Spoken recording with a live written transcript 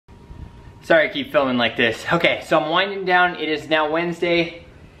Sorry I keep filming like this. Okay, so I'm winding down. It is now Wednesday.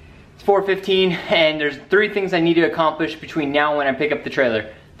 It's 4:15 and there's 3 things I need to accomplish between now and when I pick up the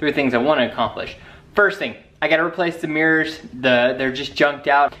trailer. 3 things I want to accomplish. First thing, I gotta replace the mirrors. They're just junked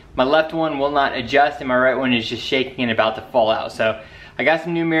out. My left one will not adjust and my right one is just shaking and about to fall out. So I got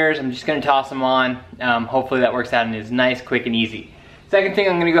some new mirrors. I'm just gonna toss them on. Hopefully that works out and is nice, quick, and easy. Second thing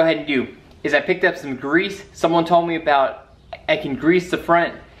I'm gonna go ahead and do is I picked up some grease. Someone told me about I can grease the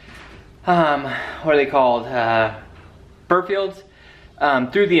front, what are they called? Burr fields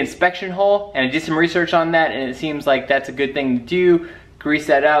through the inspection hole, and I did some research on that and it seems like that's a good thing to do. Grease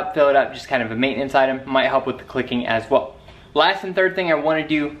that up, fill it up, just kind of a maintenance item. Might help with the clicking as well. Last and third thing I want to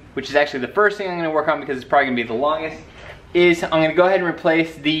do, which is actually the first thing I'm going to work on because it's probably going to be the longest, is I'm going to go ahead and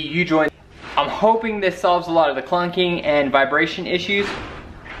replace the U-joint. I'm hoping this solves a lot of the clunking and vibration issues.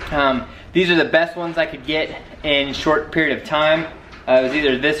 These are the best ones I could get in a short period of time. It was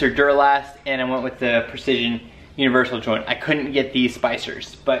either this or Duralast, and I went with the Precision Universal joint. I couldn't get these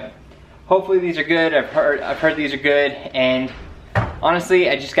spicers, but hopefully these are good. I've heard these are good, and honestly,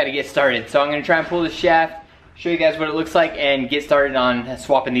 I just got to get started. So I'm going to try and pull this shaft, show you guys what it looks like, and get started on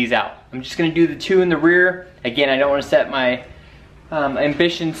swapping these out. I'm just going to do the 2 in the rear. Again, I don't want to set my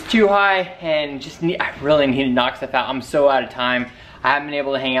ambitions too high, and I really need to knock stuff out. I'm so out of time. I haven't been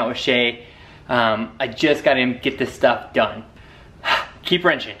able to hang out with Shay. I just got to get this stuff done. Keep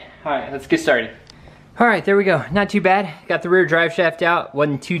wrenching. All right, let's get started. All right, there we go. Not too bad. Got the rear drive shaft out.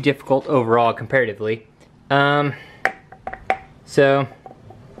 Wasn't too difficult overall comparatively. So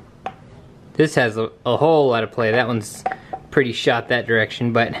this has a whole lot of play. That one's pretty shot that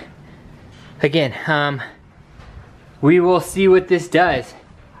direction, but again, we will see what this does.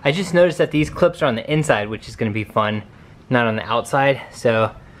 I just noticed that these clips are on the inside, which is going to be fun, not on the outside. So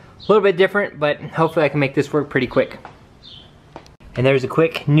a little bit different, but hopefully I can make this work pretty quick. And there's a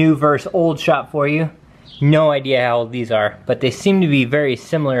quick new versus old shot for you. No idea how old these are, but they seem to be very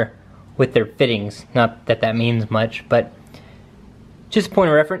similar with their fittings. Not that that means much, but just a point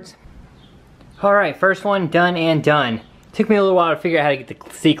of reference. Alright, first one done and done. Took me a little while to figure out how to get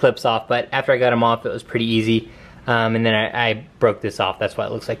the C-clips off, but after I got them off it was pretty easy. And then I broke this off, that's why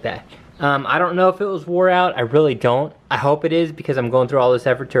it looks like that. I don't know if it was wore out, I really don't. I hope it is because I'm going through all this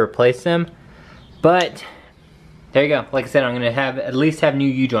effort to replace them. But there you go. Like I said, I'm going to at least have new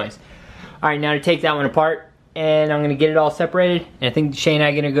U-joints. Alright, now to take that one apart, and I'm going to get it all separated. And I think Shay and I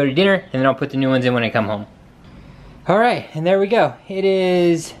are going to go to dinner, and then I'll put the new ones in when I come home. Alright, and there we go. It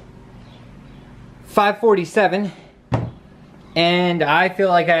is 5:47, and I feel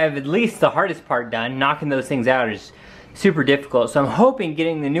like I have at least the hardest part done. Knocking those things out is super difficult, so I'm hoping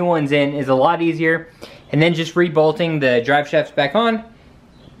getting the new ones in is a lot easier, and then just rebolting the drive shafts back on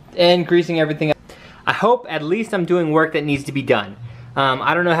and greasing everything up. I hope at least I'm doing work that needs to be done.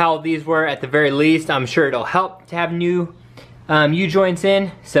 I don't know how these were. At the very least, I'm sure it'll help to have new U-joints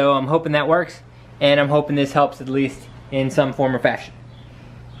in, so I'm hoping that works, and I'm hoping this helps at least in some form or fashion.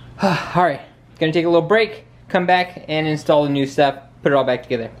 Alright, gonna take a little break, come back and install the new stuff, put it all back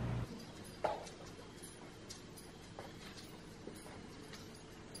together.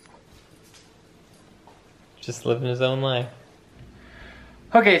 Just living his own life.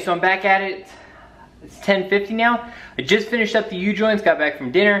 Okay, so I'm back at it. It's 10:50 now. I just finished up the U-joints, got back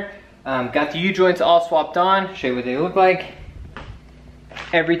from dinner. Got the U-joints all swapped on, show you what they look like.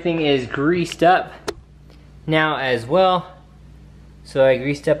 Everything is greased up now as well. So I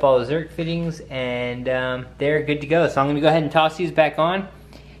greased up all the Zerk fittings and they're good to go. So I'm gonna go ahead and toss these back on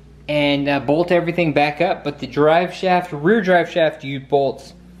and bolt everything back up. But the drive shaft, rear drive shaft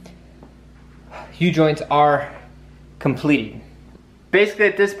U-bolts, U-joints are completed. Basically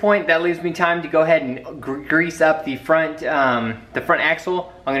at this point, that leaves me time to go ahead and grease up the front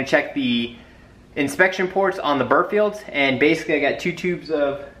axle. I'm gonna check the inspection ports on the burr fields, and basically I got 2 tubes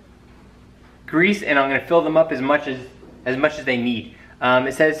of grease, and I'm gonna fill them up as much as they need.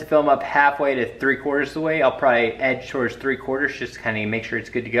 It says to fill them up halfway to 3/4 of the way. I'll probably edge towards 3/4 just to kind of make sure it's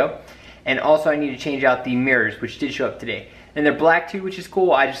good to go. And also I need to change out the mirrors, which did show up today. And they're black too, which is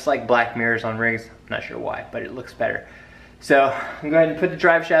cool. I just like black mirrors on rigs. I'm not sure why, but it looks better. So I'm going to go ahead and put the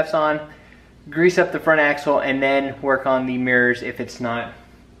drive shafts on, grease up the front axle, and then work on the mirrors if it's not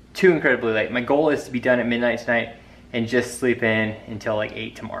too incredibly late. My goal is to be done at midnight tonight and just sleep in until like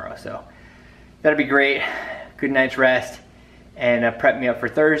 8 tomorrow. So that'll be great. Good night's rest, and prep me up for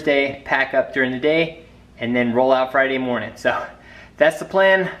Thursday, pack up during the day, and then roll out Friday morning. So that's the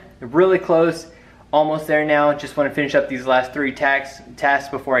plan. Really close. Almost there now. Just want to finish up these last 3 tasks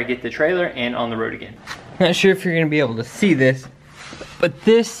before I get the trailer and on the road again. Not sure if you're going to be able to see this, but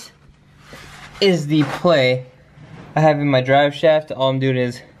this is the play I have in my drive shaft. All I'm doing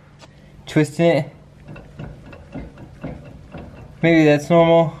is twisting it. Maybe that's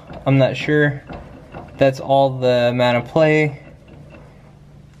normal, I'm not sure. That's all the amount of play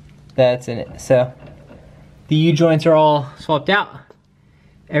that's in it. So the U-joints are all swapped out.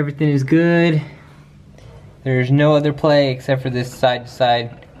 Everything is good. There's no other play except for this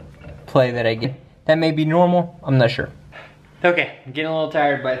side-to-side play that I get. That may be normal, I'm not sure. Okay, I'm getting a little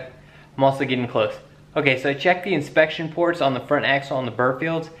tired, but I'm also getting close. Okay, so I checked the inspection ports on the front axle on the burr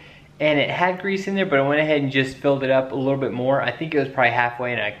fields, and it had grease in there, but I went ahead and just filled it up a little bit more. I think it was probably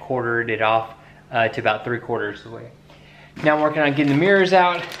halfway, and I quartered it off to about 3/4 of the way. Now I'm working on getting the mirrors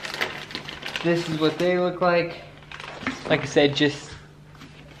out. This is what they look like. Like I said, just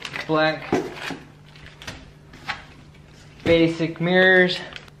black basic mirrors.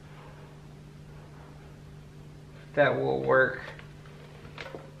 That will work.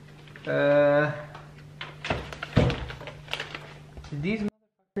 Did these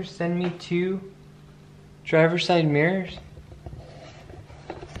motherfuckers send me 2 driver's side mirrors?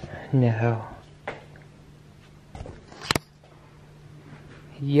 No.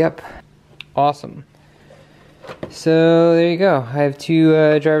 Yep. Awesome. So there you go. I have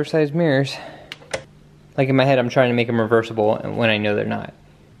 2 driver's side mirrors. Like in my head, I'm trying to make them reversible, and when I know they're not.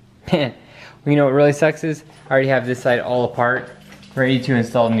 Man, you know what really sucks is I already have this side all apart, ready to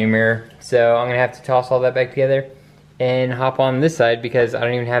install a new mirror. So I'm gonna have to toss all that back together and hop on this side because I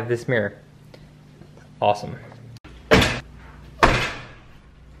don't even have this mirror. Awesome.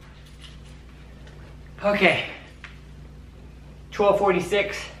 Okay,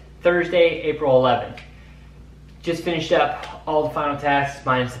 12:46, Thursday, April 11th. Just finished up all the final tasks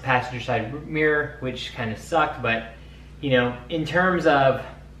minus the passenger side mirror, which kind of sucked, but you know, in terms of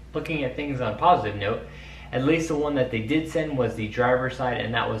looking at things on a positive note, at least the one that they did send was the driver's side,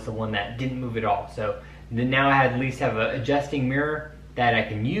 and that was the one that didn't move at all. So now I at least have an adjusting mirror that I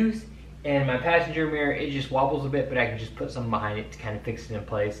can use, and my passenger mirror, it just wobbles a bit, but I can just put something behind it to kind of fix it in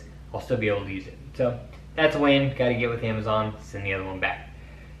place. I'll still be able to use it. So that's a win. Got to get with Amazon, send the other one back.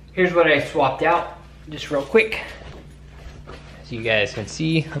 Here's what I swapped out, just real quick, so you guys can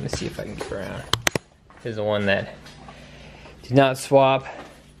see. Let me see if I can get around. Here's the one that did not swap,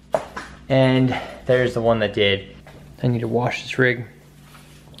 and there's the one that did. I need to wash this rig.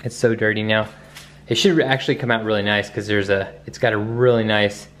 It's so dirty now. It should actually come out really nice because it's got a really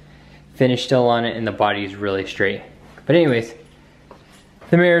nice finish still on it, and the body is really straight. But anyways,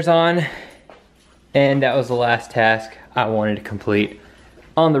 the mirror's on, and that was the last task I wanted to complete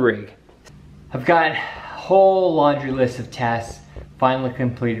on the rig. I've got a whole laundry list of tasks finally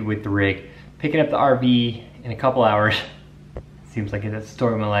completed with the rig. Picking up the RV in a couple hours. Seems like that's the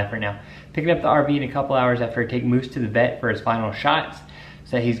story of my life right now. Picking up the RV in a couple hours after I take Moose to the vet for his final shots,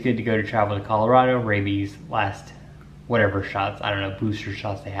 so that he's good to go to travel to Colorado, rabies, last whatever shots, I don't know, booster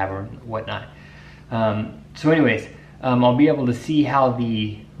shots they have or whatnot. So anyways, I'll be able to see how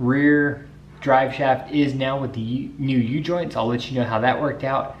the rear drive shaft is now with the new U-joints. I'll let you know how that worked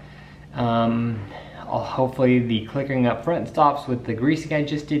out. Hopefully the clickering up front stops with the greasing I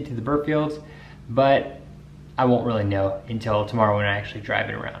just did to the burr fields, but I won't really know until tomorrow when I actually drive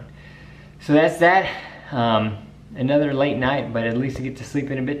it around. So that's that. Another late night, but at least I get to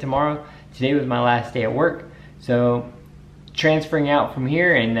sleep in a bit tomorrow. Today was my last day at work, so transferring out from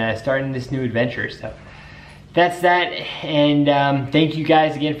here and starting this new adventure. So that's that, and thank you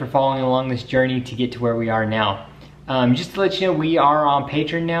guys again for following along this journey to get to where we are now. Just to let you know, we are on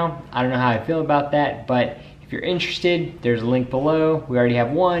Patreon now. I don't know how I feel about that, but if you're interested, there's a link below. We already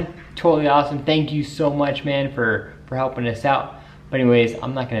have one. Totally awesome. Thank you so much, man, for helping us out. But anyways,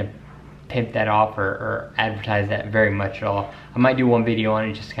 I'm not gonna pimp that off or advertise that very much at all. I might do one video on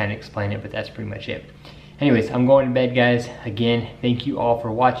it just to kind of explain it, but that's pretty much it. Anyways, I'm going to bed, guys. Again, thank you all for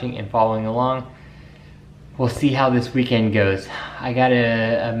watching and following along. We'll see how this weekend goes. I got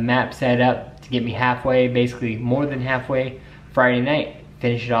a map set up to get me halfway, basically more than halfway Friday night,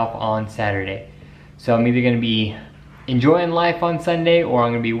 finish it off on Saturday. So I'm either gonna be enjoying life on Sunday or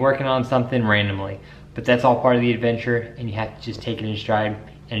I'm gonna be working on something randomly. But that's all part of the adventure, and you have to just take it in stride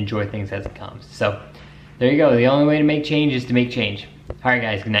and enjoy things as it comes. So there you go. The only way to make change is to make change. All right,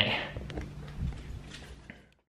 guys, good night.